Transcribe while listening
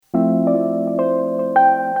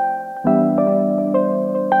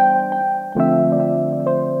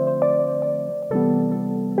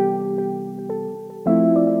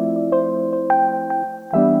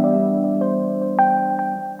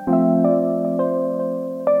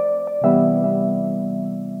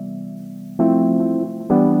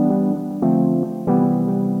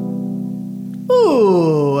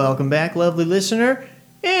back, lovely listener.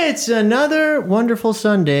 It's another wonderful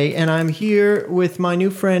Sunday, and I'm here with my new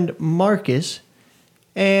friend Marcus.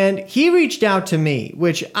 And he reached out to me,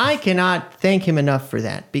 which I cannot thank him enough for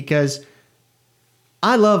that, because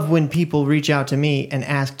I love when people reach out to me and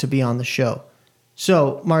ask to be on the show.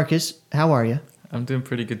 So, Marcus, how are you? I'm doing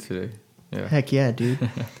pretty good today. Yeah. Heck yeah, dude.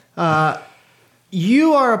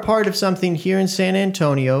 You are a part of something here in San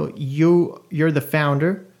Antonio. You're the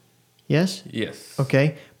founder, yes? Yes.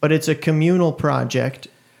 Okay, but it's a communal project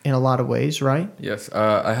in a lot of ways, right? Yes.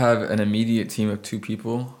 I have an immediate team of 2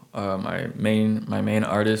 people. My main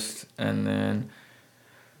artist, and then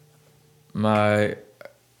my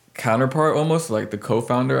counterpart, almost like the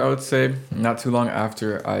co-founder, I would say. Not too long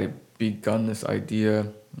after I begun this idea,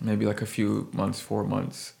 maybe like a few months, 4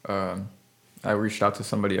 months, I reached out to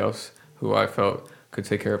somebody else who I felt could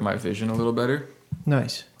take care of my vision a little better.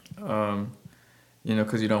 Nice.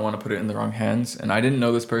 Because you don't want to put it in the wrong hands. And I didn't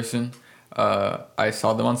know this person. I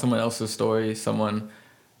saw them on someone else's story, someone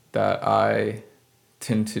that I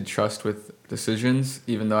tend to trust with decisions,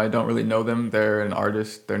 even though I don't really know them. They're an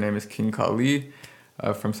artist. Their name is King Kali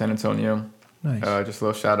from San Antonio. Nice. Just a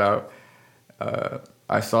little shout out.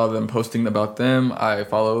 I saw them posting about them. I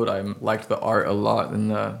followed. I liked the art a lot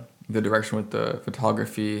and the direction with the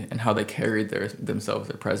photography and how they carried themselves,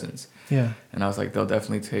 their presence. Yeah. And I was like, they'll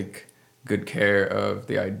definitely take good care of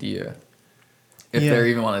the idea if they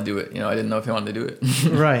even want to do it. I didn't know if they wanted to do it.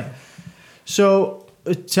 Right. So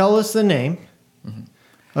tell us the name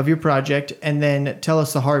of your project, and then tell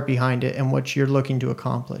us the heart behind it and what you're looking to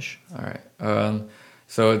accomplish. All right.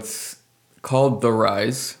 So it's called The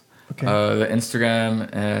Rise. Okay. The Instagram,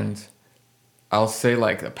 and I'll say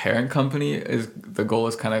like the parent company the goal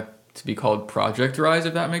is kind of to be called Project Rise,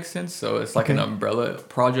 if that makes sense. So it's like an umbrella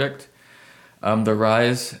project. The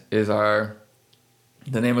Rise is the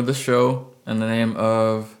name of the show and the name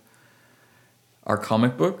of our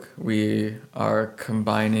comic book. We are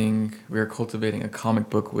cultivating a comic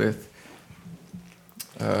book with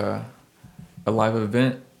a live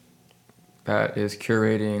event that is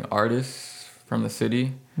curating artists from the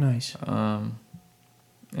city. Nice. And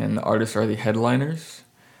the artists are the headliners.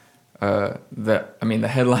 The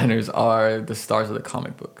headliners are the stars of the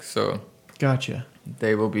comic book. So Gotcha.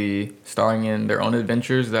 they will be starring in their own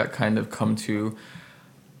adventures that kind of come together.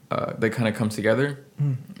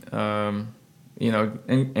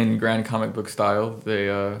 In grand comic book style, they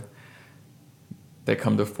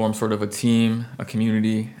come to form sort of a team, a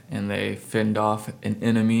community, and they fend off an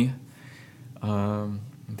enemy.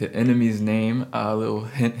 The enemy's name, a little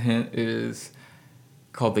hint, is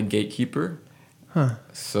called the Gatekeeper. Huh.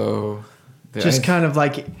 So just kind of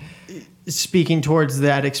like speaking towards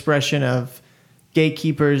that expression of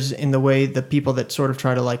gatekeepers in the way the people that sort of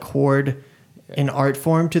try to like hoard an art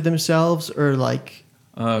form to themselves, or like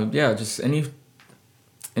just any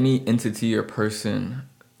entity or person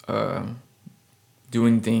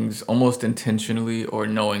doing things almost intentionally or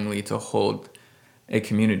knowingly to hold a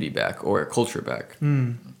community back or a culture back.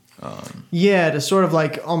 To sort of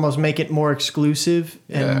like almost make it more exclusive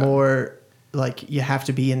and more like you have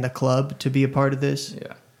to be in the club to be a part of this.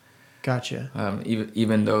 Yeah. Gotcha.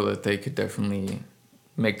 Even though that they could definitely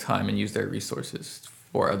make time and use their resources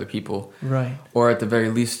for other people. Right. Or at the very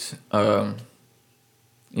least, help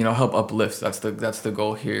uplift. That's the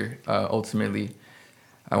goal here. Ultimately,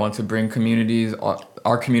 I want to bring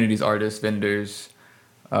our community's artists, vendors,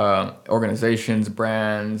 organizations,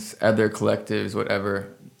 brands, other collectives,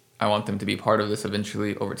 whatever. I want them to be part of this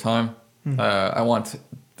eventually over time. I want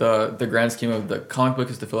the grand scheme of the comic book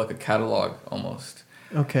is to feel like a catalog almost.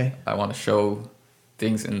 Okay. I want to show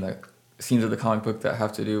things in the scenes of the comic book that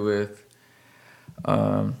have to do with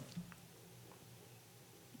the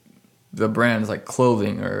brands, like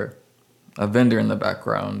clothing or a vendor in the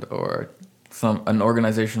background or an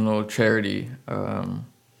organizational charity.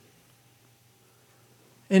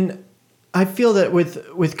 And I feel that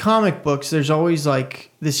with comic books, there's always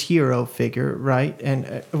like this hero figure, right?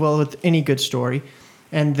 And with any good story,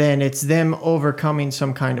 and then it's them overcoming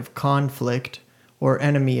some kind of conflict or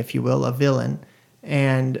enemy, if you will, a villain.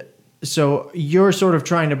 And so you're sort of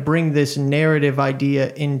trying to bring this narrative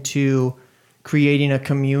idea into creating a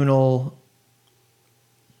communal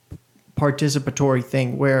participatory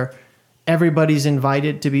thing where everybody's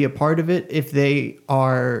invited to be a part of it if they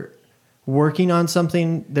are working on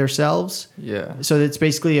something themselves. Yeah. So it's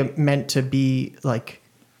basically meant to be like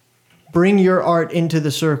bring your art into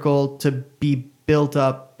the circle to be built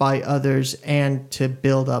up by others and to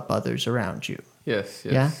build up others around you. Yes.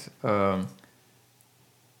 Yeah?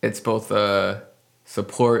 It's both a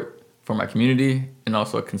support for my community and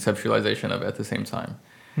also a conceptualization of it at the same time.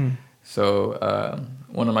 So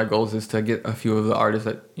one of my goals is to get a few of the artists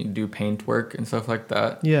that do paint work and stuff like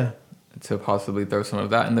that. Yeah. To possibly throw some of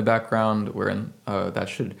that in the background, wherein that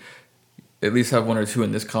should at least have one or two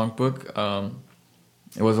in this comic book.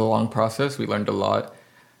 It was a long process. We learned a lot.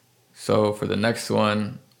 So for the next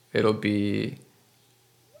one, we'll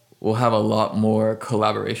have a lot more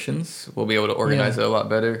collaborations. We'll be able to organize it a lot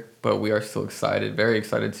better, but we are still excited, very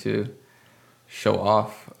excited to show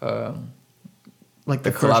off like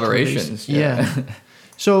the collaborations. Yeah.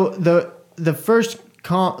 So the first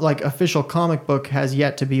official comic book has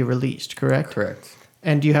yet to be released, correct? Correct.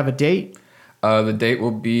 And do you have a date? The date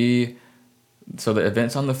will be, so the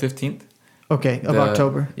event's on the 15th. Okay, of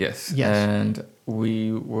October. Yes. Yes. And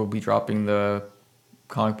we will be dropping the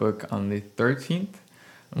comic book on the 13th.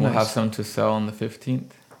 And we'll have some to sell on the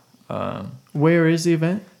 15th. Where is the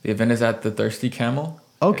event? The event is at the Thirsty Camel.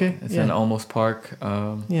 Okay. It's in Olmos Park.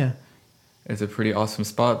 Yeah. It's a pretty awesome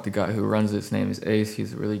spot. The guy who runs it, his name is Ace.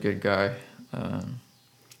 He's a really good guy.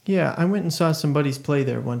 Yeah, I went and saw some buddies play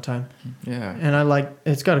there one time. Yeah. And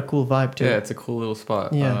it's got a cool vibe too. Yeah, it's a cool little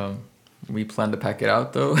spot. Yeah. We plan to pack it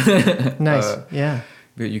out though. Nice. Yeah.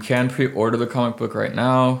 But you can pre-order the comic book right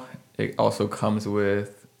now. It also comes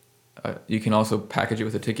with, you can also package it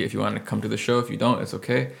with a ticket if you want to come to the show. If you don't, it's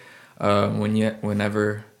okay.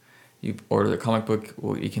 Whenever you order the comic book,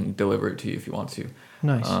 you can deliver it to you if you want to.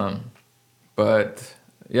 Nice. But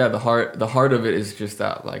yeah, the heart of it is just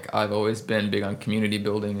that, like, I've always been big on community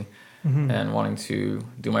building and wanting to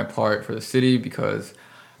do my part for the city, because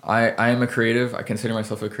I am a creative. I consider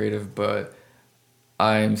myself a creative, but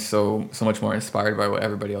I'm so much more inspired by what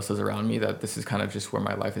everybody else is around me, that this is kind of just where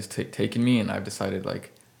my life has taken me. And I've decided,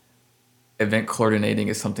 like, event coordinating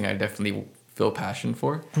is something I definitely feel passion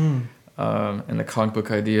for. And the comic book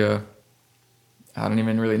idea, I don't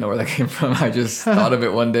even really know where that came from. I just thought of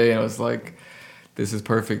it one day and I was like, this is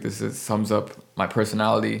perfect. Sums up my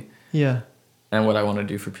personality. Yeah. And what I want to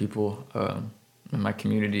do for people in my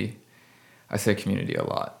community. I say community a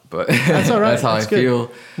lot, but that's all right. That's how I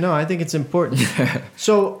feel. No, I think it's important.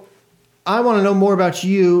 So I want to know more about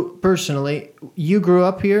you personally. You grew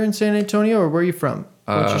up here in San Antonio, or where are you from?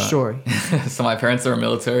 What's your story? So my parents are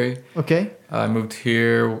military. Okay. I moved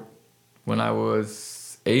here when I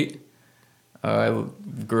was 8. I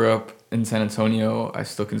grew up in San Antonio. I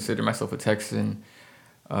still consider myself a Texan.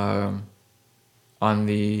 On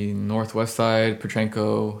the northwest side,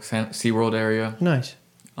 Petrenko, SeaWorld area. Nice.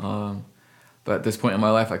 But at this point in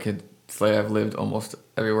my life, I could say I've lived almost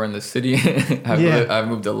everywhere in the city. I've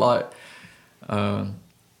moved a lot. And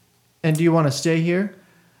do you want to stay here?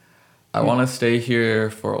 I want to stay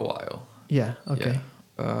here for a while. Yeah, okay.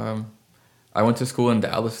 Yeah. I went to school in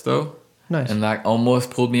Dallas, though. Nice. And that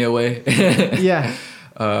almost pulled me away. Yeah.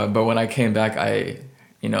 But when I came back, I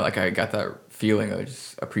got that feeling of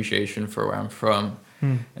just appreciation for where I'm from.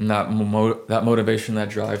 And that motivation, that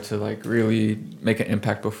drive to, like, really make an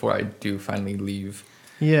impact before I do finally leave.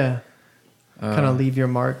 Yeah. Kind of leave your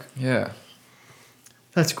mark. Yeah.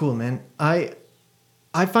 That's cool, man. I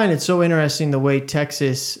find it so interesting the way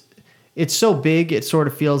Texas, it's so big, it sort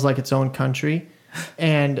of feels like its own country.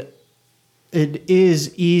 And it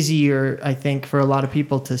is easier, I think, for a lot of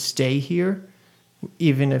people to stay here,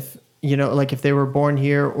 even if, like if they were born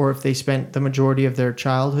here or if they spent the majority of their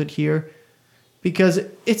childhood here. Because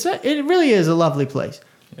it really is a lovely place.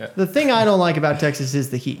 Yeah. The thing I don't like about Texas is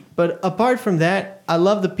the heat. But apart from that, I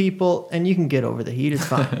love the people, and you can get over the heat. It's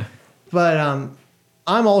fine. But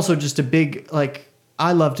I'm also just a big,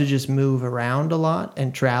 I love to just move around a lot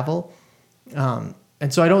and travel. And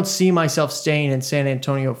so I don't see myself staying in San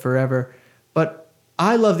Antonio forever. But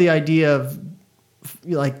I love the idea of,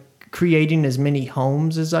 creating as many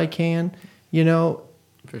homes as I can,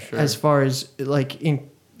 For sure. as far as, in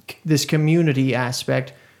this community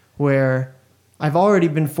aspect, where I've already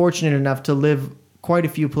been fortunate enough to live quite a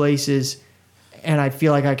few places, and I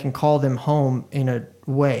feel like I can call them home in a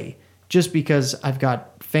way, just because I've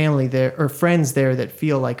got family there or friends there that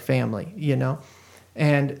feel like family,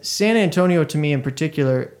 And San Antonio, to me in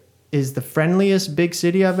particular, is the friendliest big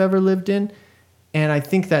city I've ever lived in. And I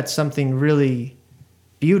think that's something really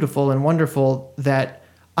beautiful and wonderful that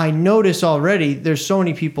I notice already. There's so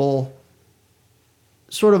many people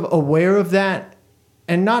sort of aware of that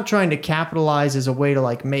and not trying to capitalize as a way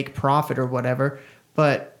to make profit or whatever,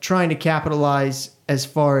 but trying to capitalize as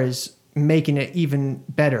far as making it even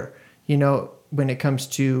better, when it comes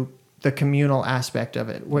to the communal aspect of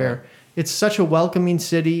it, where it's such a welcoming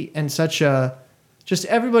city and just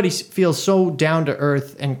everybody feels so down to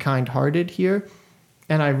earth and kind-hearted here.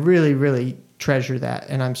 And I really, really treasure that.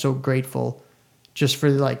 And I'm so grateful just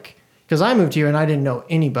for because because I moved here and I didn't know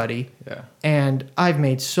anybody. Yeah. And I've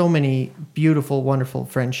made so many beautiful, wonderful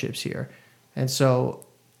friendships here. And so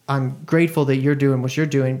I'm grateful that you're doing what you're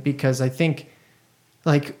doing, because I think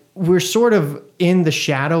like we're sort of in the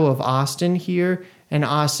shadow of Austin here, and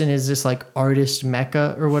Austin is this like artist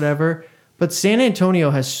mecca or whatever. But San Antonio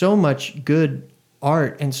has so much good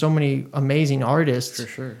art and so many amazing artists. For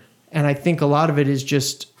sure. And I think a lot of it is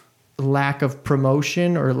just lack of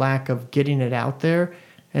promotion or lack of getting it out there.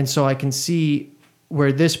 And so I can see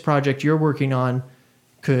where this project you're working on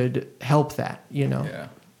could help that, you know?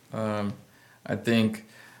 Yeah. I think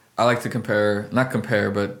I like to not compare,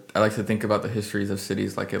 but I like to think about the histories of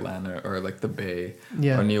cities like Atlanta or like the Bay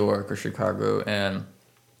or New York or Chicago, and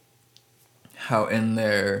how in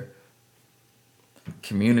their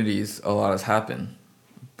communities a lot has happened.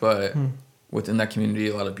 But within that community,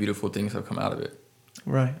 a lot of beautiful things have come out of it.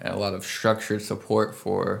 Right. And a lot of structured support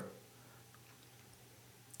for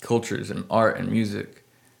cultures and art and music.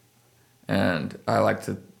 And I like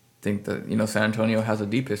to think that, you know, San Antonio has a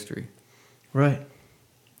deep history. Right.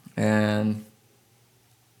 And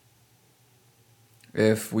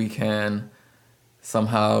if we can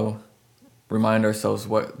somehow remind ourselves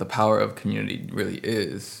what the power of community really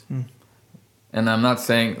is. And I'm not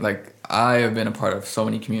saying, like, I have been a part of so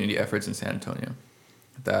many community efforts in San Antonio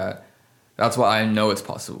that's why I know it's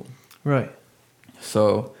possible. Right.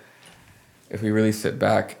 So if we really sit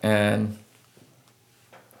back and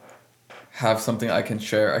have something I can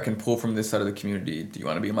share, I can pull from this side of the community. Do you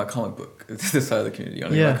want to be in my comic book? It's this side of the community. You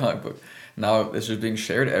want to be in my comic book? Now it's just being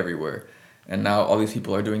shared everywhere. And now all these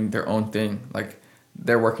people are doing their own thing. Like,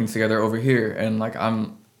 they're working together over here. And like,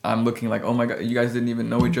 I'm looking like, oh my God, you guys didn't even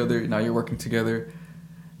know each other. Now you're working together.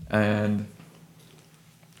 And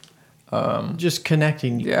just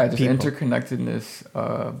connecting. Yeah, just people.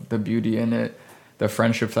 Interconnectedness, the beauty in it, the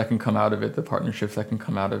friendships that can come out of it, the partnerships that can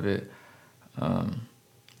come out of it,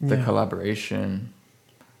 the collaboration,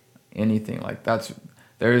 anything like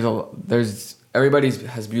everybody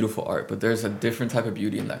has beautiful art, but there's a different type of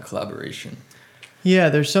beauty in that collaboration. Yeah,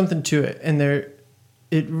 there's something to it, and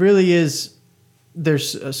it really is.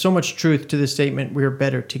 There's so much truth to the statement, we're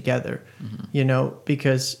better together, you know,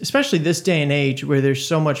 because especially this day and age where there's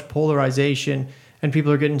so much polarization and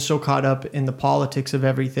people are getting so caught up in the politics of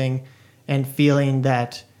everything and feeling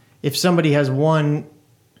that if somebody has one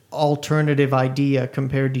alternative idea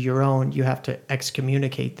compared to your own, you have to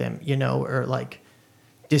excommunicate them, you know, or like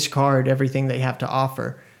discard everything they have to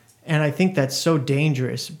offer. And I think that's so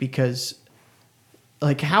dangerous because,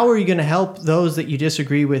 like, how are you going to help those that you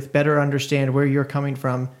disagree with better understand where you're coming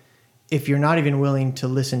from if you're not even willing to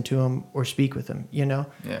listen to them or speak with them, you know?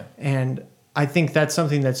 Yeah. And I think that's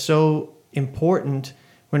something that's so important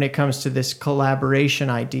when it comes to this collaboration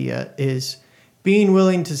idea, is being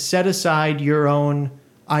willing to set aside your own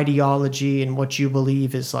ideology and what you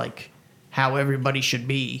believe is like how everybody should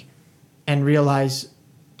be, and realize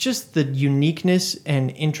just the uniqueness and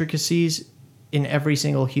intricacies in every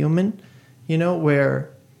single human, you know, where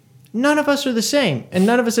none of us are the same and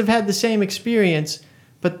none of us have had the same experience,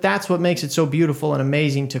 but that's what makes it so beautiful and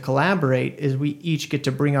amazing to collaborate, is we each get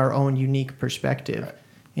to bring our own unique perspective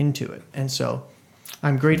into it. And so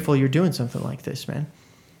I'm grateful you're doing something like this, man.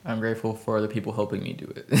 I'm grateful for the people helping me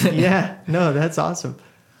do it. Yeah, no, that's awesome.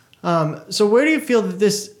 So where do you feel that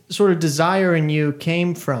this sort of desire in you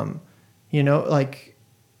came from? You know, like,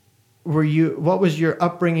 what was your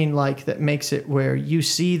upbringing like that makes it where you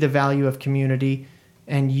see the value of community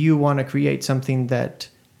and you want to create something that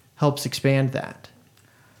helps expand that?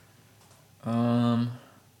 I'm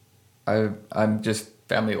just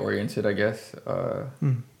family oriented, I guess.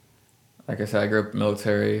 Like I said, I grew up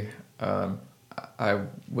military. I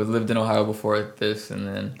lived in Ohio before this, and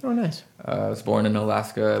then nice. I was born in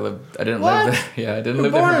Alaska. I didn't What? live there. Yeah, I didn't You were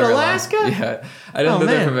live there born for in very Alaska? long. Yeah, I didn't live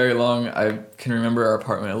there man. for very long. I can remember our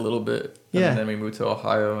apartment a little bit. Yeah. And then we moved to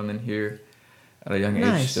Ohio, and then here at a young age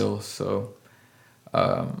Nice. still. So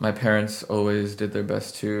my parents always did their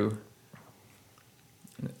best to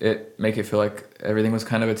make it feel like everything was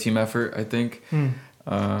kind of a team effort, I think. Do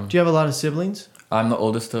you have a lot of siblings? I'm the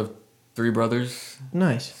oldest of 3 brothers.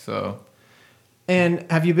 Nice. So.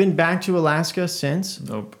 And have you been back to Alaska since?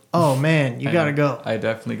 Nope. Oh, man, you got to go. I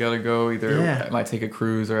definitely got to go. Either Yeah. I might take a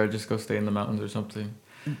cruise or I just go stay in the mountains or something.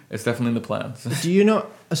 It's definitely in the plans. Do you know?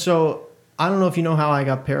 So I don't know if you know how I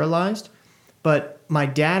got paralyzed, but my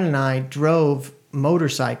dad and I drove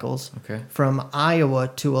motorcycles from Iowa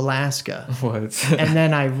to Alaska. What? And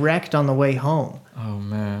then I wrecked on the way home. Oh,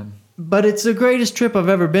 man. But it's the greatest trip I've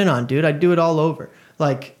ever been on, dude. I'd do it all over.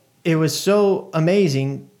 Like, it was so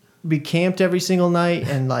amazing. We camped every single night,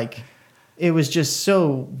 and like, it was just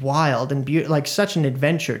so wild and beautiful, like such an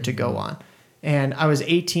adventure to go on. And I was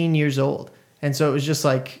 18 years old. And so it was just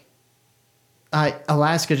like,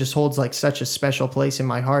 Alaska just holds like such a special place in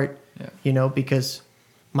my heart, you know, because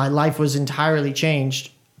my life was entirely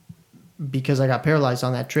changed because I got paralyzed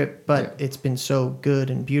on that trip. But it's been so good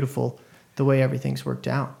and beautiful the way everything's worked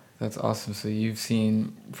out. That's awesome. So you've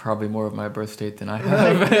seen probably more of my birth state than I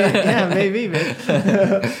have. Yeah, maybe, man.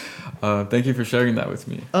 Thank you for sharing that with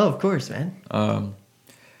me. Oh, of course, man.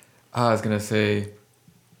 I was going to say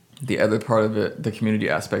the other part of it, the community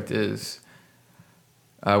aspect is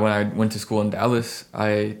when I went to school in Dallas,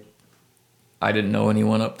 I didn't know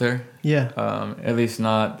anyone up there. Yeah. At least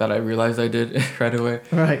not that I realized I did right away.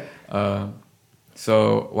 Right.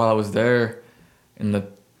 So while I was there, in the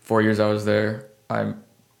 4 years I was there,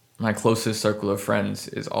 my closest circle of friends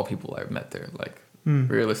is all people I've met there. Like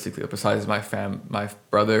realistically, besides my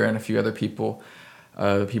brother and a few other people,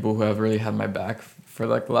 the people who have really had my back for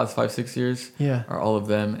like the last 5-6 years are all of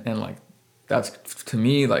them. And like, that's to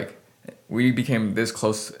me, like we became this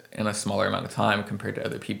close in a smaller amount of time compared to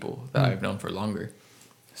other people that I've known for longer.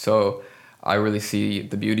 So I really see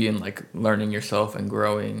the beauty in like learning yourself and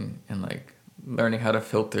growing and like learning how to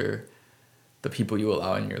filter the people you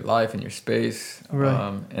allow in your life and your space.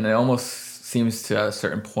 Right. And it almost seems to at a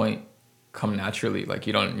certain point come naturally. Like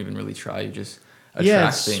you don't even really try, you just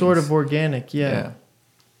attract it's things. sort of organic. Yeah.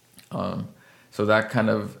 So that kind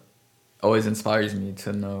of always inspires me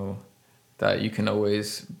to know that you can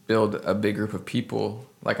always build a big group of people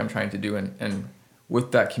like I'm trying to do. And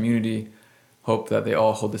with that community, hope that they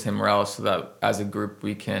all hold the same morale so that as a group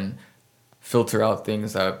we can filter out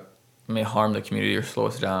things that may harm the community or slow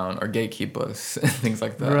us down or gatekeep us, things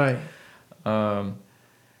like that. Right.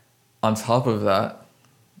 On top of that,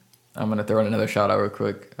 I'm going to throw in another shout out real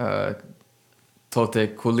quick.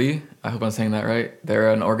 Tote Kuli, I hope I'm saying that right.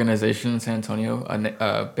 They're an organization in San Antonio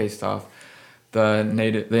based off the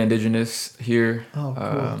indigenous here. Oh,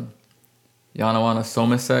 cool. Yanawana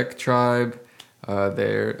Somasek tribe.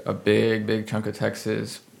 They're a big chunk of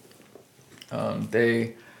Texas.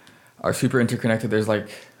 They are super interconnected. There's like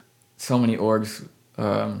so many orgs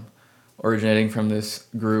originating from this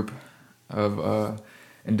group of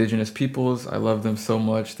indigenous peoples. I love them so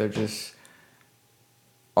much. They're just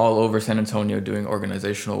all over San Antonio doing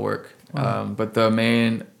organizational work. Wow. But the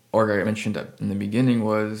main org I mentioned in the beginning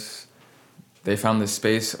was they found this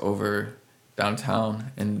space over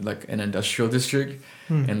downtown in like an industrial district,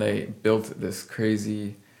 and they built this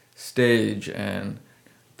crazy stage, and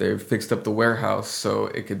they fixed up the warehouse so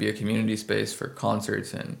it could be a community space for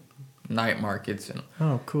concerts and night markets and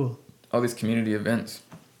cool. all these community events.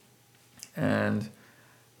 And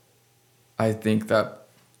I think that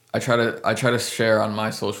I try to share on my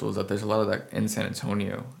socials that there's a lot of that in San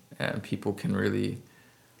Antonio, and people can really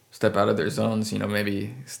step out of their zones. You know,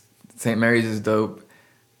 maybe St. Mary's is dope,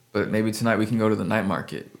 but maybe tonight we can go to the night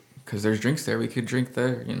market because there's drinks there. We could drink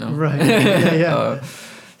there, you know? Right. Yeah.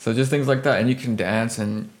 So just things like that. And you can dance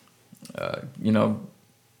and, you know,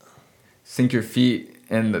 sink your feet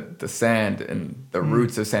in the sand and the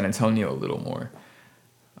roots of San Antonio a little more.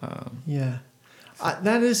 Yeah.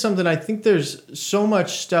 That is something. I think there's so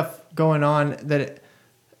much stuff going on that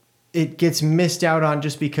it gets missed out on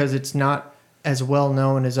just because it's not as well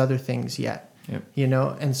known as other things yet. Yep. You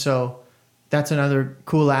know? And so that's another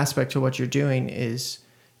cool aspect to what you're doing is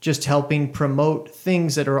just helping promote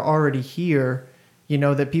things that are already here, you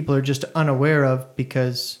know, that people are just unaware of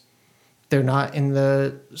because they're not in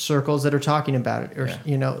the circles that are talking about it or,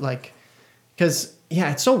 you know, like, because,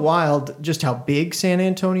 it's so wild just how big San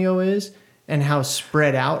Antonio is and how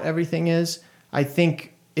spread out everything is. I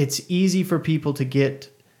think it's easy for people to get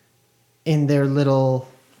in their little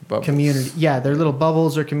community. Yeah, their little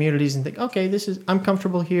bubbles or communities and think, okay, I'm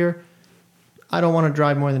comfortable here. I don't want to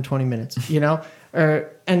drive more than 20 minutes, you know?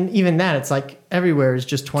 And even that, it's like everywhere is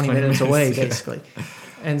just 20 minutes away, basically.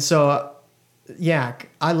 And so,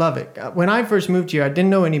 I love it. When I first moved here, I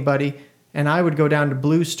didn't know anybody, and I would go down to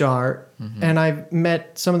Blue Star, and I've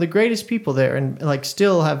met some of the greatest people there and like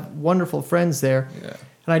still have wonderful friends there. Yeah.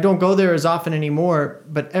 And I don't go there as often anymore,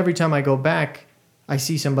 but every time I go back, I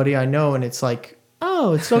see somebody I know, and it's like,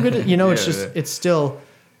 oh, it's so good. You know, it's still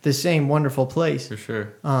the same wonderful place. For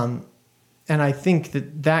sure. And I think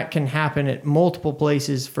that can happen at multiple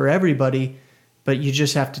places for everybody, but you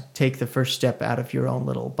just have to take the first step out of your own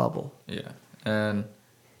little bubble. Yeah. And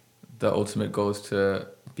the ultimate goal is to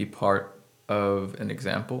be part of an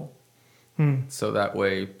example. So that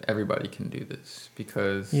way everybody can do this,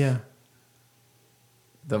 because the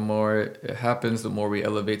more it happens, the more we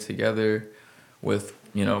elevate together with,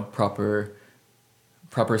 you know, proper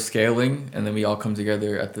proper scaling, and then we all come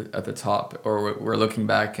together at the top, or we're looking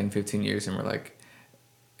back in 15 years and we're like,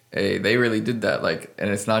 hey, they really did that. Like, and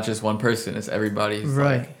it's not just one person, it's everybody.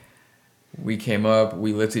 Right. Like, we came up,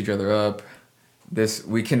 we lift each other up.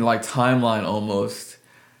 We can like timeline almost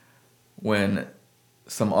when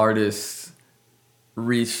some artists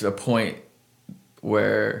reach a point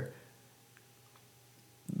where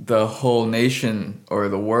the whole nation or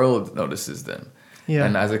the world notices them. Yeah.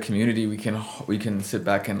 And as a community, we can sit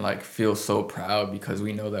back and like feel so proud because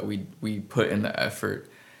we know that we put in the effort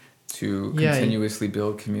to continuously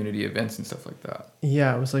build community events and stuff like that.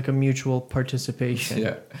 Yeah, it was like a mutual participation.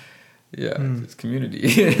 Yeah. It's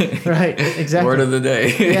community. Right, exactly. Word of the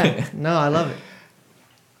day. Yeah, no, I love it.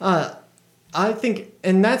 I think,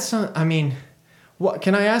 and that's, I mean, what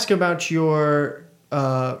can I ask about your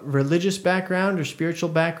religious background or spiritual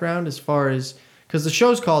background as far as, because the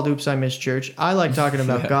show's called Oops, I Missed Church. I like talking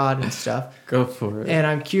about God and stuff. Go for it. And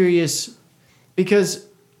I'm curious because,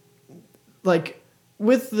 like,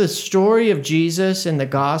 with the story of Jesus and the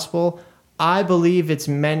gospel, I believe it's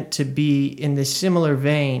meant to be in this similar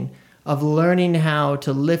vein of learning how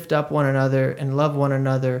to lift up one another and love one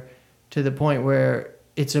another to the point where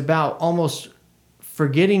it's about almost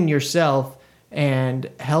forgetting yourself and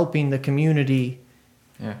helping the community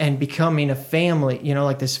and becoming a family, you know,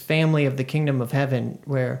 like this family of the kingdom of heaven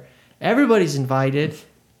where everybody's invited.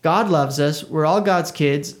 God loves us. We're all God's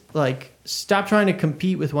kids. Like, stop trying to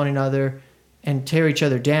compete with one another and tear each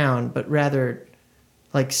other down, but rather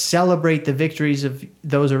like celebrate the victories of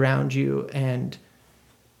those around you and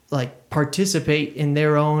like participate in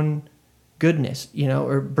their own goodness, you know,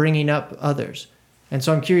 or bringing up others. And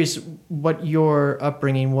so I'm curious what your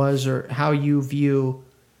upbringing was or how you view,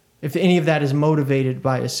 if any of that is motivated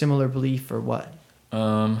by a similar belief or what.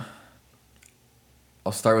 I'll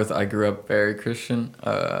start with, I grew up very Christian.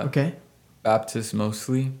 Okay. Baptist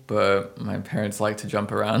mostly, but my parents like to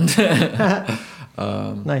jump around.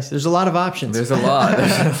 Nice. There's a lot of options. There's a lot.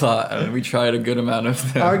 And we tried a good amount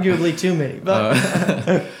of them. Arguably too many.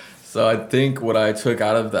 But So I think what I took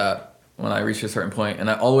out of that when I reached a certain point, and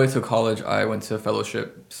all the way to college, I went to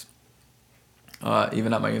fellowships,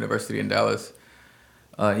 even at my university in Dallas.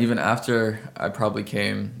 Even after I probably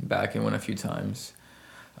came back and went a few times.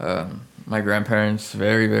 My grandparents,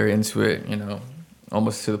 very, very into it, you know,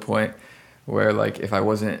 almost to the point where, like, if I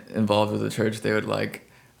wasn't involved with the church, they would, like,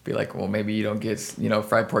 be like, well, maybe you don't get, you know,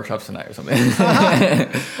 fried pork chops tonight or something.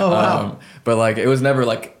 Oh, wow. But, like, it was never,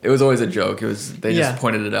 like, it was always a joke. They just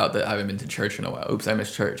pointed it out that I haven't been to church in a while. Oops, I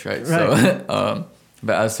missed church, right? So,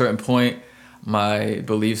 but at a certain point, my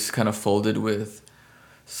beliefs kind of folded with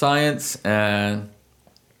science, and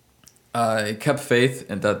I kept faith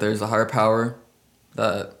in that there's a higher power,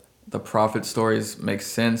 that the prophet stories make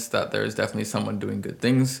sense, that there's definitely someone doing good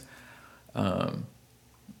things,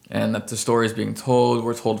 and that the stories being told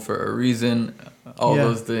were told for a reason, all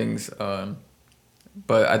those things.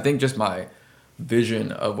 But I think just my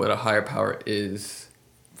vision of what a higher power is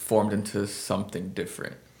formed into something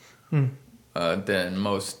different than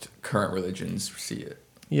most current religions see it.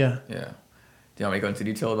 Yeah. Do you want me to go into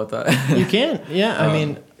detail about that? You can. Yeah. I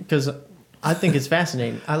mean, because I think it's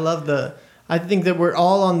fascinating. I think that we're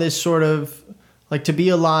all on this sort of, like, to be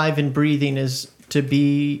alive and breathing is to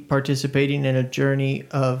be participating in a journey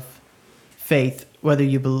of faith, whether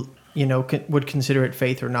you would consider it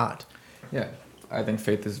faith or not. Yeah, I think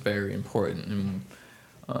faith is very important, and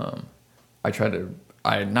I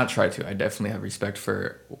definitely have respect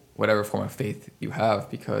for whatever form of faith you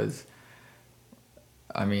have, because,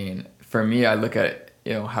 I mean, for me, I look at it,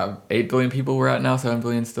 you know, how 8 billion people we're at now, 7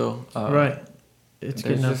 billion still. Right. It's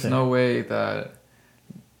there's just no way that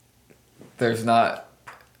there's not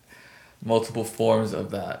multiple forms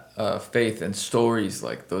of that faith and stories.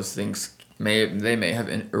 Like, those things may have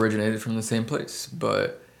originated from the same place,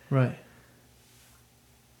 but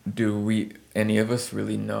do any of us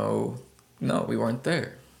really know? No, we weren't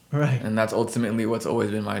there. Right. And that's ultimately what's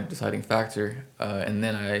always been my deciding factor. And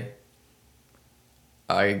then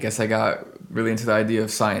I guess I got really into the idea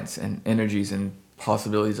of science and energies and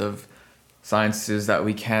possibilities of sciences that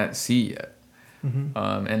we can't see yet, and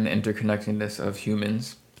the interconnectedness of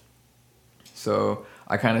humans. So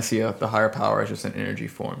I kind of see the higher power as just an energy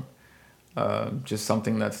form, just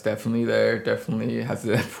something that's definitely there, definitely has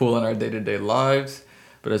a pull in our day-to-day lives,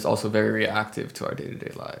 but it's also very reactive to our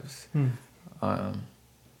day-to-day lives.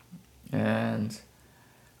 And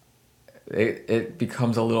it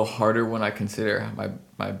becomes a little harder when I consider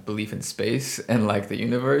my belief in space and, like, the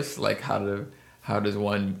universe, like how does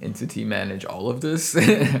one entity manage all of this?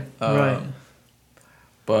 Right.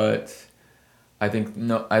 But I think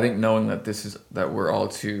knowing that we're all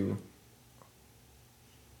to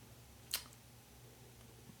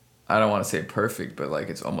I don't want to say perfect, but like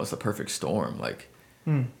it's almost a perfect storm. Like,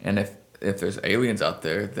 and if there's aliens out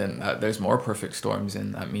there, then there's more perfect storms,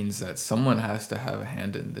 and that means that someone has to have a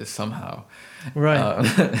hand in this somehow, Right?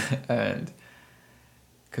 and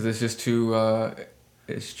because it's just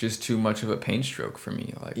too much of a pain stroke for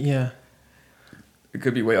me. Like, Yeah. it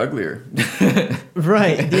could be way uglier.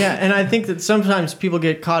 Right. Yeah. And I think that sometimes people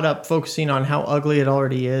get caught up focusing on how ugly it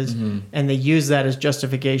already is, and they use that as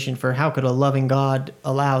justification for how could a loving God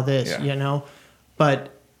allow this, Yeah. you know?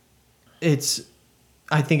 But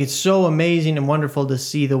I think it's so amazing and wonderful to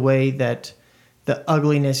see the way that the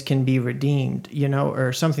ugliness can be redeemed, you know,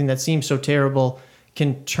 or something that seems so terrible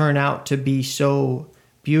can turn out to be so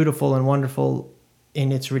beautiful and wonderful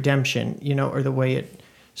in its redemption, you know, or the way it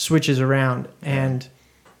switches around. And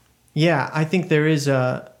yeah, I think there's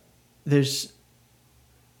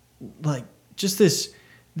like just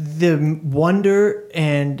the wonder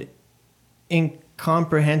and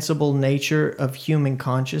incomprehensible nature of human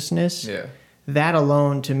consciousness. Yeah. That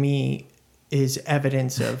alone to me is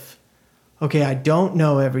evidence of, okay, I don't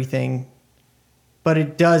know everything, but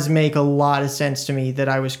it does make a lot of sense to me that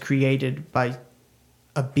I was created by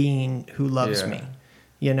a being who loves me,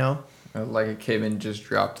 you know? Like it came and just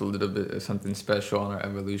dropped a little bit of something special on our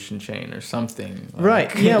evolution chain or something. Like.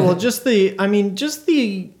 Right. Yeah. Well, just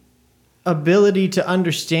the ability to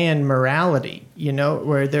understand morality, you know,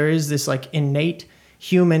 where there is this like innate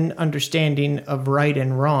human understanding of right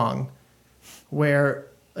and wrong, where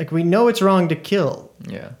like we know it's wrong to kill.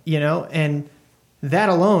 Yeah. You know, and that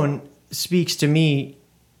alone speaks to me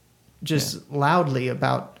just loudly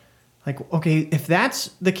about like, okay, if that's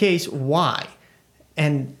the case, why?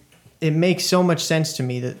 And it makes so much sense to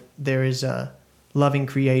me that there is a loving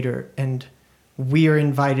creator and we are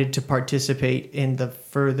invited to participate in the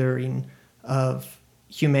furthering of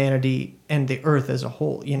humanity and the earth as a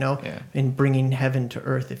whole, you know, in bringing heaven to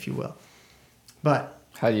earth, if you will. But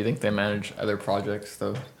how do you think they manage other projects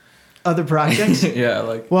though? Other projects? Yeah,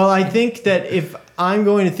 like. Well, I think that if I'm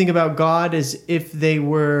going to think about God as if they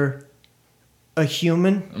were a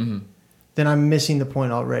human, then I'm missing the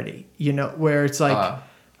point already. You know, where it's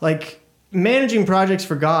like managing projects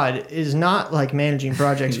for God is not like managing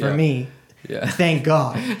projects for me. Yeah. Thank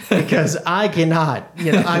God, because I cannot.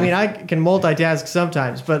 You know, I mean, I can multitask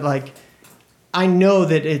sometimes, but like, I know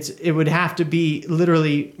that it would have to be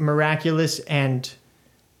literally miraculous and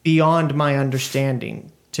beyond my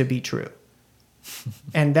understanding to be true.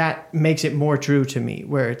 And that makes it more true to me,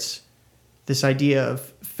 where it's this idea of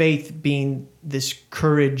faith being this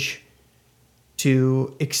courage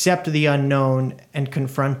to accept the unknown and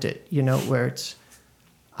confront it, you know, where it's,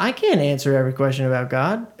 I can't answer every question about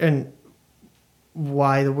God and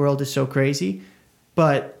why the world is so crazy,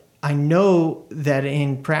 but I know that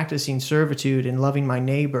in practicing servitude and loving my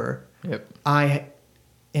neighbor, I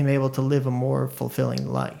am able to live a more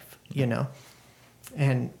fulfilling life, you know?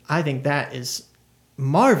 And I think that is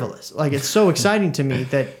marvelous. Like, it's so exciting to me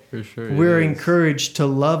that we're encouraged to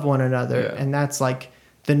love one another. Yeah. And that's like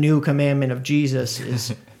the new commandment of Jesus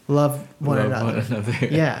is love one another.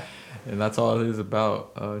 Yeah. And that's all it is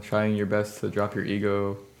about, trying your best to drop your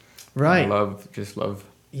ego. Right. Just love.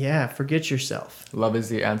 Yeah, forget yourself. Love is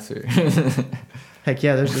the answer. Heck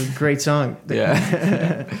yeah, there's a great song.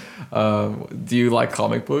 Yeah. Do you like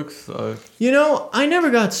comic books? You know, I never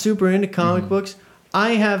got super into comic books.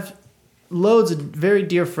 I have loads of very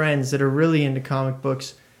dear friends that are really into comic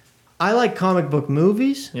books. I like comic book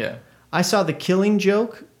movies. Yeah. I saw The Killing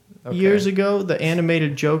Joke years ago, the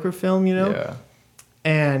animated Joker film, you know? Yeah.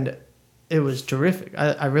 And it was terrific.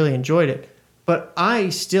 I really enjoyed it. But I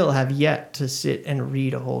still have yet to sit and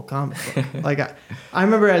read a whole comic book. Like I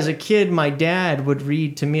remember as a kid, my dad would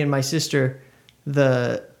read to me and my sister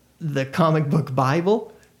the comic book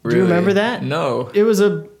Bible. Really? Do you remember that? No. It was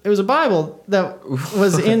a Bible that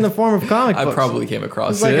was in the form of comic books. I probably came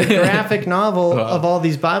across it. It was like a graphic novel of all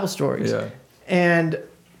these Bible stories. Yeah. And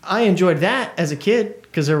I enjoyed that as a kid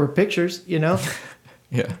because there were pictures, you know.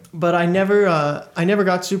 Yeah. But I never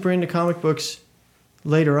got super into comic books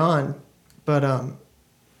later on. But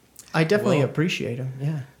I definitely appreciate them.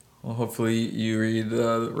 Yeah. Well, hopefully you read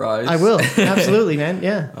Rise. I will. Absolutely, man.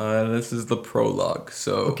 Yeah. This is the prologue.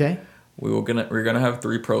 So okay. We're gonna have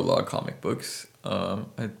 3 prologue comic books. I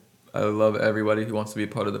love everybody who wants to be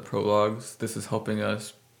part of the prologues. This is helping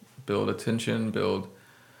us build attention, build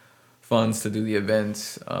funds to do the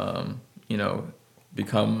events. You know,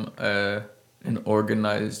 become an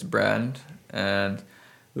organized brand, and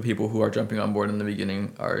the people who are jumping on board in the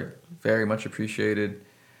beginning are very much appreciated.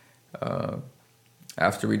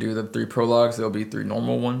 After we do the 3 prologues, there'll be 3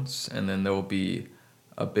 normal ones, and then there will be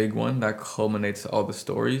a big one that culminates all the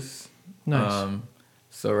stories. Nice.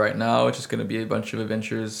 So right now it's just going to be a bunch of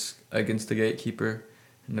adventures against the gatekeeper,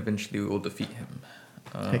 and eventually we will defeat him.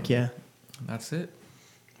 Heck yeah. That's it.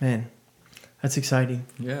 Man, that's exciting.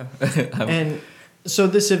 Yeah. And so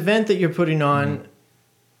this event that you're putting on,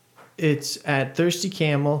 it's at Thirsty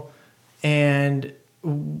Camel, and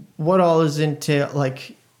what all is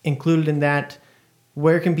included in that?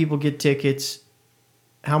 Where can people get tickets?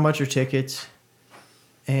 How much are tickets?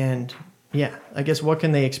 And yeah, I guess what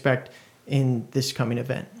can they expect in this coming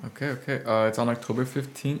event? Okay. It's on October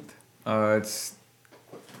 15th. It's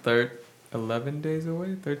 11 days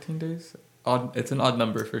away, 13 days. Odd. It's an odd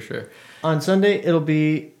number for sure. On Sunday, it'll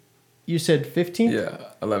be, you said 15th?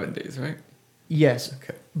 Yeah, 11 days, right? Yes.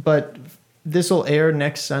 Okay. But this will air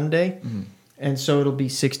next Sunday, Mm-hmm. and so it'll be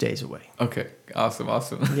 6 days away. Okay, awesome.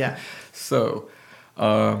 Yeah. So,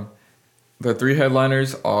 the 3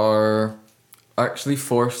 headliners are actually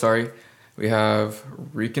 4. Sorry, we have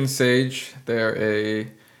Reek and Sage. They're a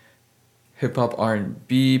hip hop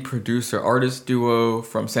R&B producer artist duo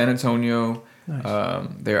from San Antonio. Nice.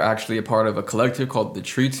 They're actually a part of a collective called The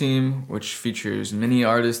Tree Team, which features many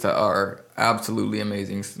artists that are absolutely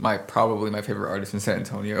amazing. Probably my favorite artist in San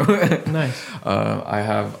Antonio. Nice. I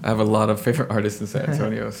have a lot of favorite artists in San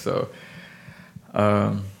Antonio, so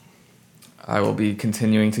I will be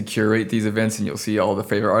continuing to curate these events, and you'll see all the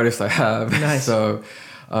favorite artists I have. Nice. So,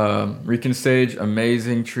 Reek and Sage,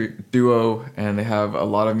 amazing duo, and they have a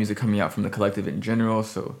lot of music coming out from the collective in general.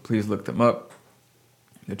 So please look them up.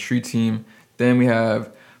 The Tree Team. Then we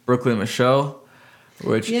have Brooklyn Michelle,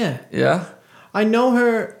 which yeah. I know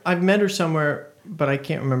her. I've met her somewhere, but I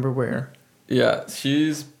can't remember where. Yeah,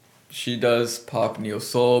 she does pop neo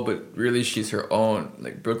soul, but really she's her own,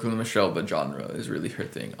 like Brooklyn Michelle, but genre is really her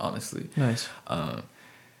thing, honestly. Nice.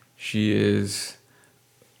 She is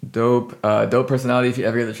dope personality. If you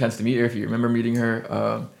ever get the chance to meet her, if you remember meeting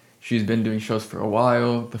her, she's been doing shows for a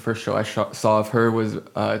while. The first show I saw of her was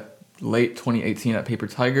late 2018 at Paper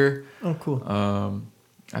Tiger. Oh, cool.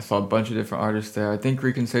 I saw a bunch of different artists there. I think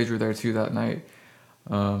Reek and Sage were there too that night.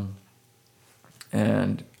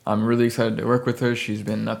 And I'm really excited to work with her. She's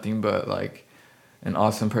been nothing but like an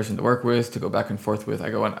awesome person to work with, to go back and forth with. I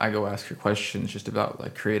go ask her questions just about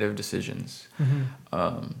like creative decisions.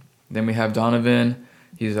 Mm-hmm. Then we have Donovan.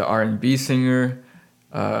 He's an R&B singer.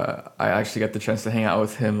 I actually got the chance to hang out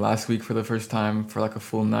with him last week for the first time for like a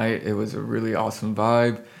full night. It was a really awesome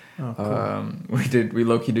vibe. Oh, cool. We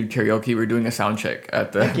low-key did karaoke. We were doing a sound check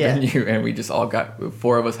at the venue, and we just all got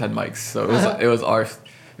 4 of us had mics, so it was our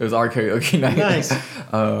karaoke night. Nice.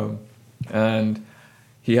 And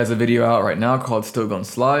he has a video out right now called "Still Gon'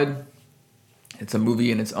 Slide." It's a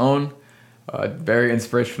movie in its own. Very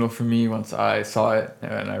inspirational for me once I saw it,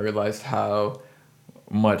 and I realized how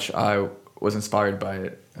much I was inspired by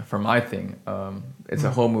it for my thing. It's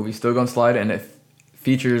a whole movie, "Still Gon' Slide," and it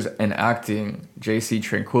features an acting JC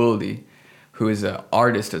Tranquility, who is an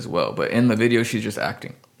artist as well. But in the video, she's just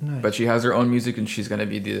acting. Nice. But she has her own music, and she's going to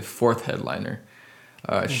be the 4th headliner.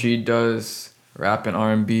 She does rap and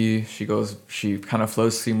R&B. She kind of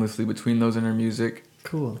flows seamlessly between those in her music.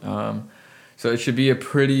 Cool. So it should be a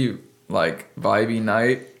pretty like vibey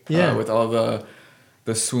night. Yeah. With all the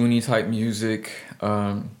swoony type music.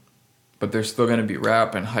 But there's still going to be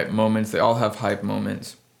rap and hype moments. They all have hype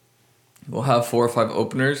moments. We'll have 4 or 5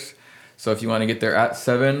 openers, so if you want to get there at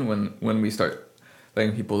 7 when we start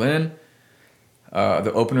letting people in,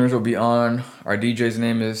 the openers will be on. Our DJ's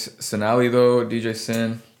name is Sinali though, DJ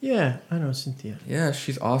Sin. Yeah, I know Cynthia. Yeah,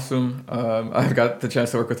 she's awesome. I've got the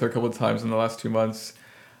chance to work with her a couple of times in the last 2 months.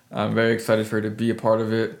 I'm very excited for her to be a part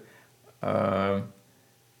of it.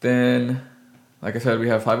 Then, like I said, we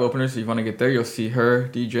have 5 openers, so if you want to get there, you'll see her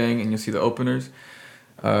DJing and you'll see the openers.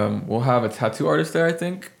 We'll have a tattoo artist there, I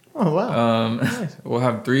think. Oh, wow. Nice. We'll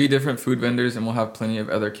have 3 different food vendors, and we'll have plenty of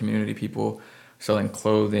other community people selling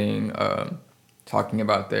clothing, talking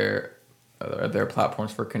about their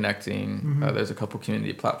platforms for connecting. Mm-hmm. There's a couple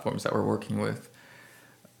community platforms that we're working with.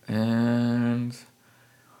 And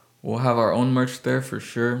we'll have our own merch there for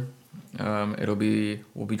sure. We'll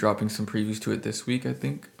be dropping some previews to it this week, I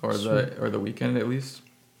think, or the weekend at least.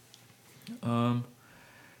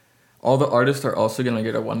 All the artists are also going to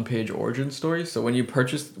get a 1-page origin story. So when you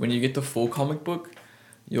get the full comic book,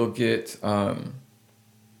 you'll get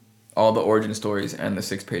all the origin stories and the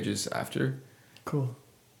 6 pages after. Cool.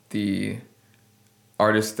 The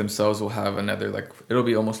artists themselves will have another, like, it'll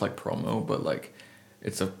be almost like promo, but like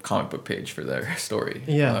it's a comic book page for their story.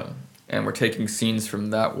 Yeah. And we're taking scenes from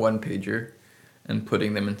that 1-pager and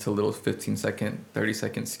putting them into little 15-second,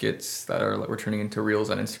 30-second skits that are like we're turning into reels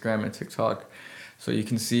on Instagram and TikTok. So you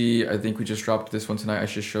can see, I think we just dropped this one tonight. I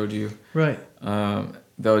just showed you. Right.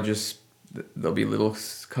 They'll just there'll be little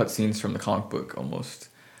cutscenes from the comic book almost.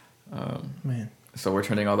 Man. So we're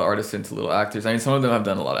turning all the artists into little actors. I mean, some of them have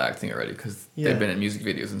done a lot of acting already because they've been in music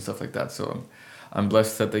videos and stuff like that. So I'm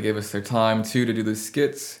blessed that they gave us their time too to do the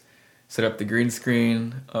skits, set up the green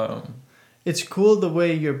screen. It's cool the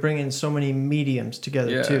way you're bringing so many mediums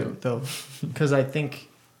together too, though, because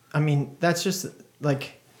I mean, that's just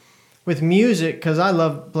like with music, because I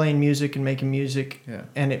love playing music and making music,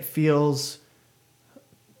 and it feels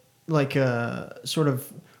like a sort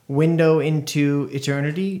of window into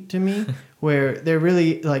eternity to me, where they're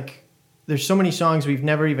really like, there's so many songs we've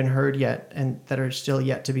never even heard yet and that are still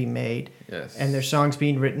yet to be made. Yes. And there's songs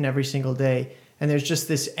being written every single day. And there's just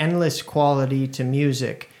this endless quality to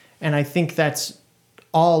music. And I think that's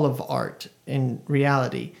all of art in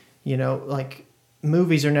reality. You know, like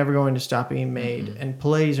movies are never going to stop being made, and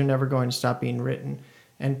plays are never going to stop being written,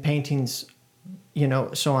 and paintings, you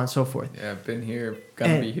know, so on and so forth. Yeah, I've been here,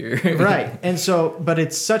 gonna be here. Right. And so, but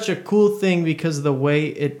it's such a cool thing because of the way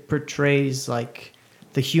it portrays like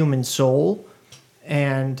the human soul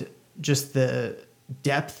and just the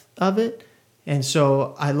depth of it. And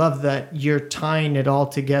so I love that you're tying it all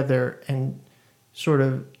together and sort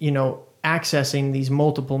of, you know, accessing these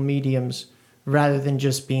multiple mediums rather than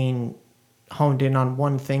just being honed in on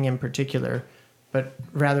one thing in particular, but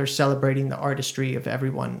rather celebrating the artistry of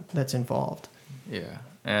everyone that's involved. Yeah.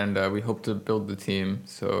 And we hope to build the team.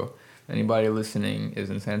 So anybody listening is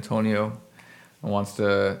in San Antonio and wants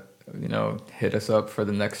to, you know, hit us up for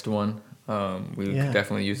the next one. We could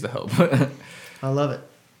definitely use the help. I love it.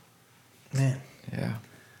 Man. Yeah.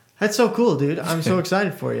 That's so cool, dude. I'm so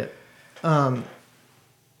excited for you.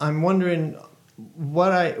 I'm wondering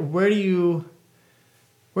where do you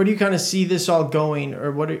kind of see this all going,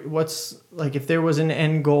 or what's like, if there was an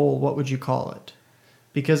end goal, what would you call it?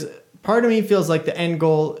 Because part of me feels like the end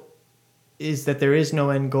goal is that there is no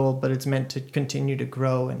end goal, but it's meant to continue to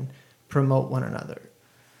grow and promote one another.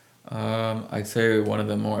 I'd say one of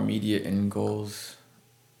the more immediate end goals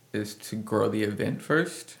is to grow the event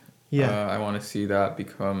first. Yeah. I want to see that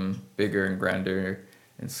become bigger and grander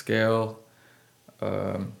in scale.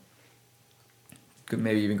 Could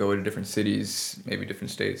maybe even go to different cities, maybe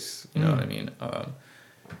different states, you know what I mean?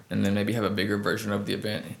 And then maybe have a bigger version of the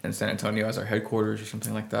event in San Antonio as our headquarters or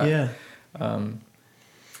something like that. Yeah.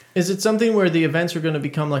 Is it something where the events are going to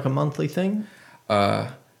become like a monthly thing?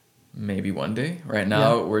 Maybe one day. Right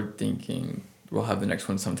now, we're thinking we'll have the next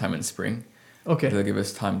one sometime in spring. Okay. They'll give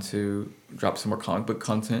us time to drop some more comic book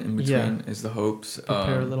content in between, is the hopes.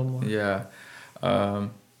 Prepare a little more. Yeah.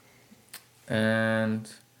 And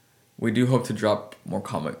we do hope to drop more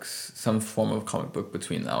comics, some form of comic book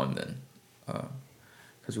between now and then,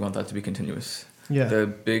 because we want that to be continuous. Yeah. The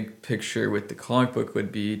big picture with the comic book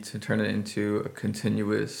would be to turn it into a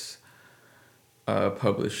continuous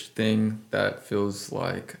published thing that feels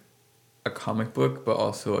like a comic book, but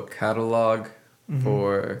also a catalog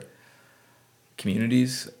for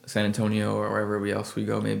communities, San Antonio or wherever else we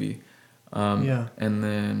go, maybe. And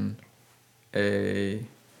then a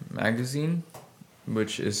magazine,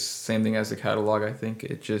 which is same thing as a catalog. I think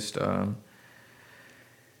it just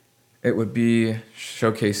it would be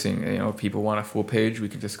showcasing, you know, if people want a full page, we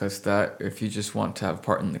can discuss that. If you just want to have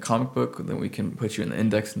part in the comic book, then we can put you in the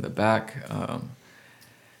index in the back.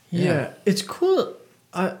 It's cool.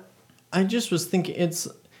 I just was thinking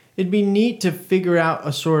it'd be neat to figure out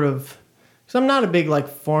a sort of, because I'm not a big like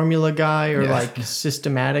formula guy or like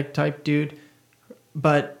systematic type dude,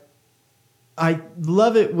 but I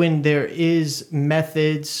love it when there is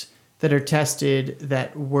methods that are tested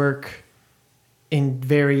that work in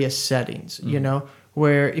various settings, you know,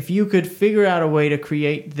 where if you could figure out a way to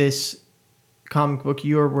create this comic book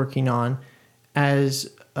you're working on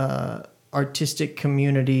as a artistic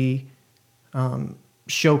community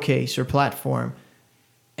showcase or platform,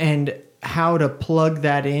 and how to plug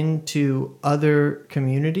that into other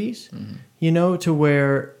communities, you know, to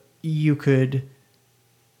where you could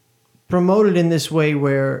promote it in this way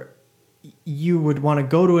where you would want to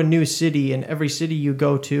go to a new city, and every city you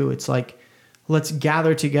go to, it's like, let's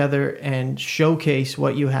gather together and showcase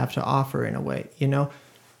what you have to offer in a way, you know?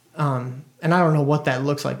 And I don't know what that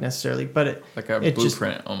looks like necessarily, but it blueprint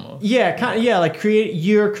just, almost. Yeah, kind of, yeah, like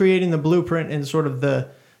you're creating the blueprint and sort of the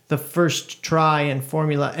first try and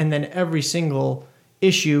formula, and then every single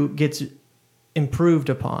issue gets improved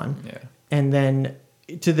upon. Yeah. And then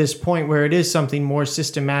to this point where it is something more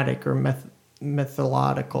systematic or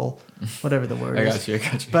methodological, whatever the word is. I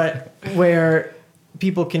got you. But where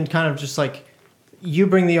people can kind of just like, you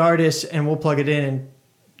bring the artist and we'll plug it in and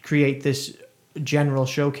create this general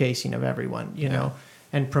showcasing of everyone, you know,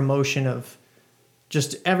 and promotion of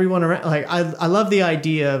just everyone around. Like I love the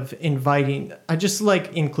idea of inviting. I just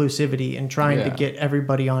like inclusivity and trying to get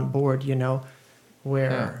everybody on board, you know,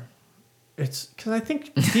 where it's because I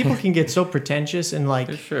think people can get so pretentious and like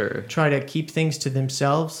try to keep things to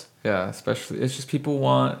themselves. Yeah, especially it's just people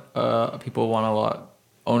want a lot.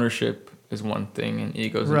 Ownership is one thing and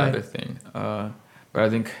ego is another thing. But I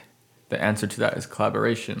think the answer to that is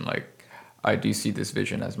collaboration. Like I do see this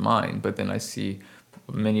vision as mine, but then I see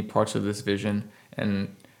many parts of this vision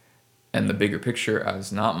and the bigger picture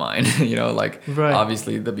as not mine. You know, like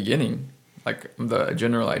obviously the beginning, like the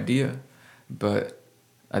general idea, but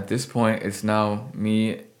at this point it's now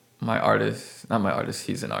me, my artist, not my artist,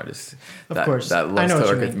 he's an artist. Of course. That loves to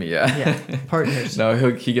work with me, yeah. Partners. No,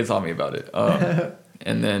 he gets on me about it.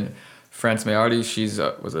 And then France Mayardi, she's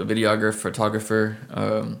was a videographer, photographer,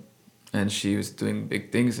 and she was doing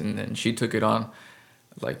big things, and then she took it on,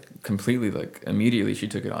 like completely, like immediately she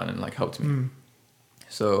took it on and like helped me.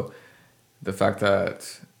 So the fact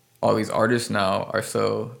that all these artists now are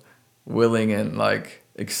so willing and like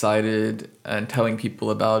excited and telling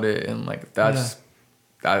people about it, and like that's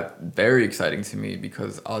very exciting to me,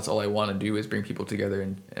 because that's all I want to do is bring people together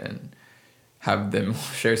and have them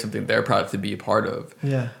share something they're proud to be a part of.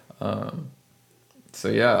 Yeah. So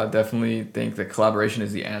yeah, I definitely think that collaboration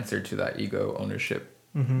is the answer to that ego, ownership,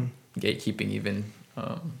 gatekeeping even.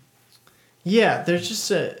 Yeah, there's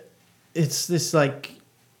just it's this like,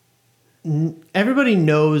 everybody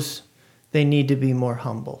knows they need to be more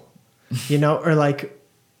humble, you know, or like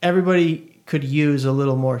everybody could use a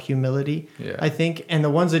little more humility, I think. And the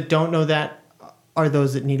ones that don't know that are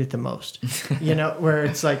those that need it the most, you know, where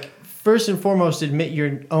it's like, first and foremost, admit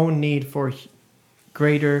your own need for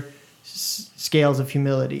greater scales of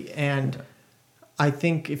humility. And I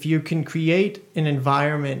think if you can create an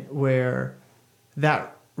environment where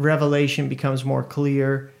that revelation becomes more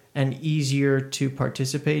clear and easier to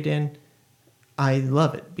participate in, I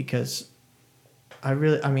love it, because I'm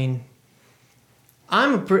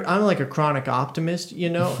like a chronic optimist, you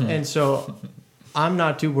know, and so I'm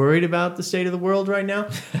not too worried about the state of the world right now.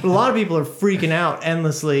 But a lot of people are freaking out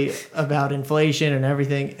endlessly about inflation and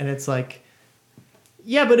everything. And it's like,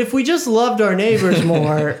 yeah, but if we just loved our neighbors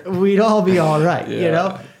more, we'd all be all right, you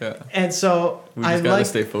know? Yeah. And so we just gotta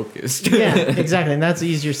stay focused. Yeah, exactly. And that's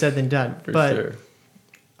easier said than done. But sure.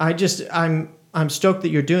 I'm stoked that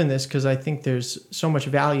you're doing this, because I think there's so much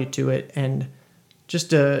value to it. And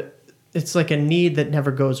just it's like a need that never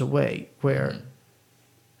goes away, where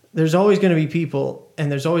there's always going to be people,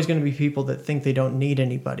 and there's always going to be people that think they don't need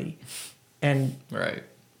anybody. And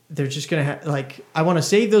they're just going to like, I want to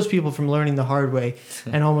save those people from learning the hard way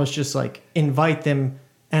and almost just like invite them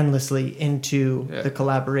endlessly into the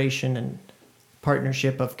collaboration and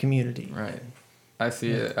partnership of community. Right. I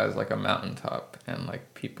see it as like a mountaintop, and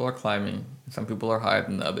like people are climbing. Some people are higher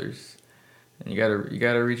than others, and you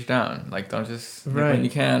gotta reach down. Like, don't just when you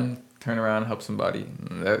can turn around and help somebody.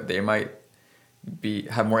 They might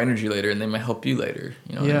have more energy later, and they might help you later.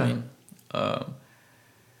 You know what I mean?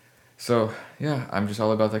 So yeah, I'm just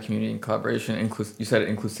all about that community and collaboration. You said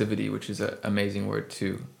inclusivity, which is an amazing word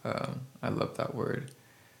too. I love that word.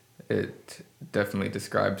 It definitely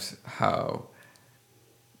describes how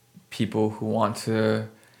people who want to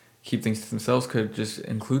keep things to themselves could just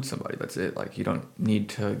include somebody. That's it. Like, you don't need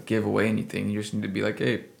to give away anything. You just need to be like,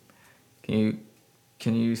 hey, can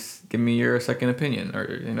you give me your second opinion, or,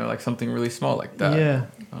 you know, like something really small like that. Yeah.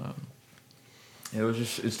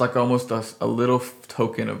 It's like almost a little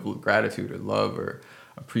token of gratitude or love or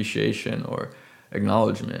appreciation or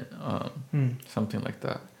acknowledgement, something like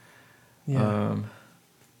that. Yeah.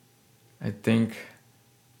 I think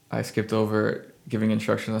I skipped over giving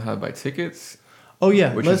instructions on how to buy tickets. Oh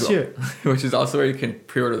yeah, let's hear it. Which is also where you can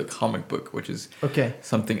pre-order the comic book, which is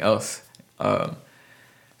something else.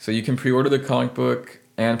 So you can pre-order the comic book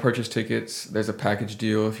and purchase tickets. There's a package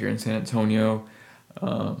deal if you're in San Antonio.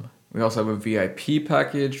 We also have a VIP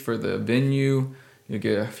package for the venue. You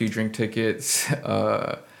get a few drink tickets,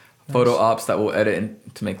 photo ops that we'll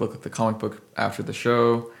edit to make look like the comic book after the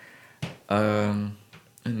show.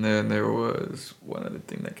 And then there was one other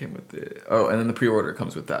thing that came with it. Oh, and then the pre-order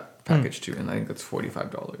comes with that package too, and I think that's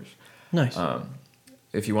 $45. Nice.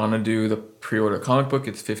 If you want to do the pre-order comic book,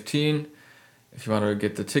 it's $15. If you want to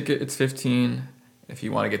get the ticket, it's $15. If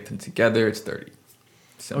you want to get them together, it's $30.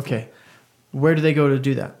 Simple. Okay. Where do they go to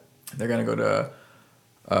do that? They're going to go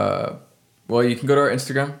to... well, you can go to our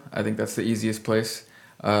Instagram. I think that's the easiest place.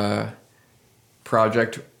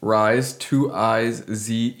 Project Rise, 2 I's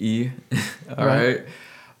Z-E. All right.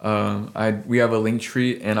 We have a link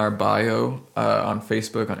tree in our bio on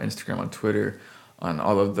Facebook, on Instagram, on Twitter, on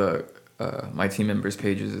all of the my team members'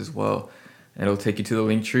 pages as well. And it'll take you to the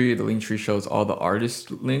link tree. The link tree shows all the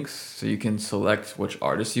artist links, so you can select which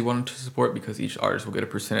artists you want to support because each artist will get a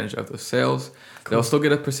percentage of the sales. Cool. They'll still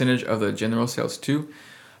get a percentage of the general sales too.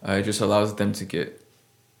 It just allows them to get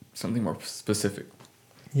something more specific.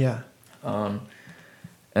 Yeah. And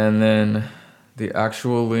then the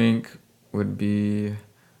actual link would be,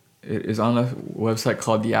 it is on a website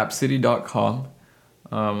called yapcity.com.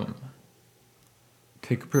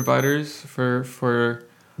 Ticket providers for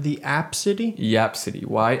the Yapcity?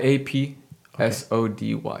 Yapcity.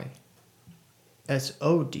 YAPSODY.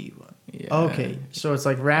 SODY. Yeah. Okay, so it's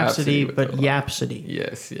like Rhapsody, but Yapcity.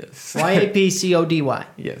 Yes, yes. YAPCODY.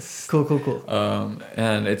 Yes. Cool.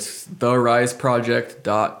 And it's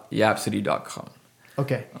theriseproject.yapcity.com.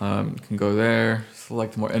 Okay. You can go there,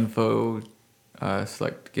 select more info,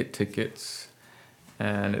 select get tickets,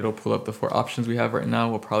 and it'll pull up the 4 options we have right now.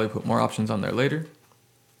 We'll probably put more options on there later.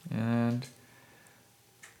 And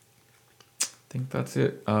I think that's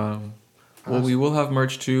it. Well, we will have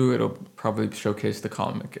merch too. It'll probably showcase the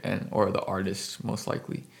comic or the artist most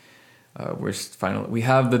likely. We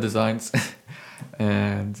have the designs,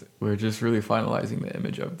 and we're just really finalizing the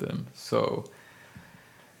image of them. So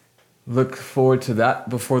look forward to that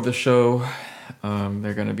before the show.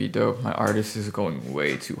 They're gonna be dope. My artist is going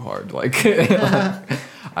way too hard. Like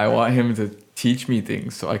I want him to teach me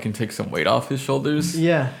things so I can take some weight off his shoulders.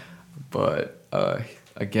 Yeah. But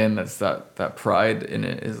again, that's that pride in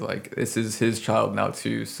it is like, this is his child now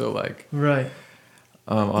too. So like, right.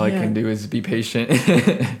 All I can do is be patient.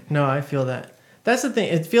 No, I feel that. That's the thing.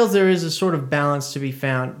 It feels there is a sort of balance to be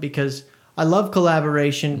found because I love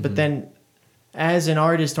collaboration, but then as an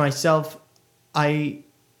artist myself, I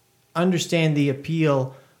understand the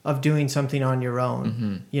appeal of doing something on your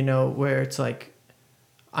own, you know, where it's like,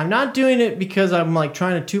 I'm not doing it because I'm like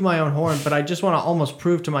trying to toot my own horn, but I just want to almost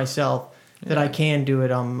prove to myself that I can do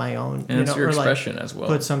it on my own. And it's your expression as well.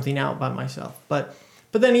 Put something out by myself. But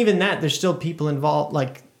then even that, there's still people involved.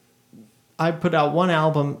 Like I put out one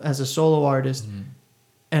album as a solo artist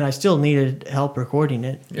and I still needed help recording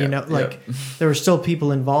it, you know, like there were still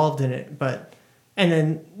people involved in it, and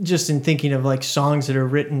then just in thinking of like songs that are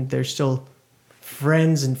written, there's still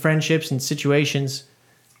friends and friendships and situations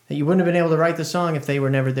that you wouldn't have been able to write the song if they were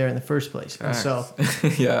never there in the first place. And so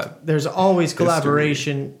there's always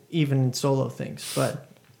collaboration even in solo things.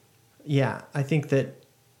 But yeah, I think that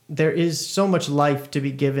there is so much life to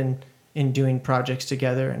be given in doing projects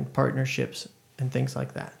together and partnerships and things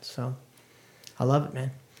like that. So I love it,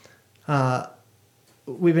 man.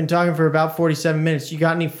 We've been talking for about 47 minutes. You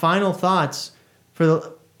got any final thoughts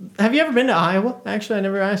have you ever been to Iowa? Actually, I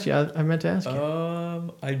never asked you. I meant to ask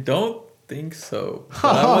you. I don't think so.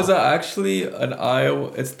 But I was actually an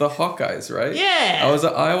Iowa. It's the Hawkeyes, right? Yeah. I was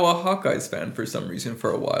an Iowa Hawkeyes fan for some reason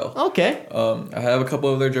for a while. Okay. I have a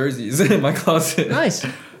couple of their jerseys in my closet. Nice.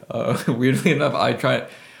 Weirdly enough, I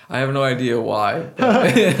have no idea why.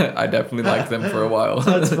 I definitely liked them for a while.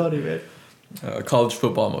 That's funny, man. College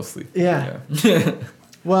football mostly. Yeah.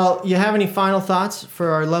 Well, you have any final thoughts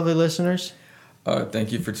for our lovely listeners?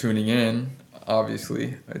 Thank you for tuning in.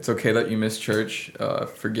 Obviously, it's okay that you missed church.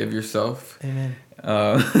 Forgive yourself. Amen.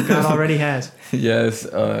 God already has. Yes,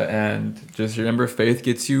 and just remember, faith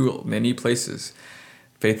gets you many places.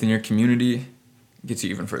 Faith in your community gets you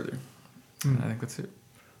even further. I think that's it.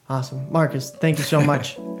 Awesome. Marcus, thank you so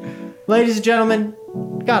much. Ladies and gentlemen,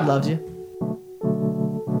 God loves you.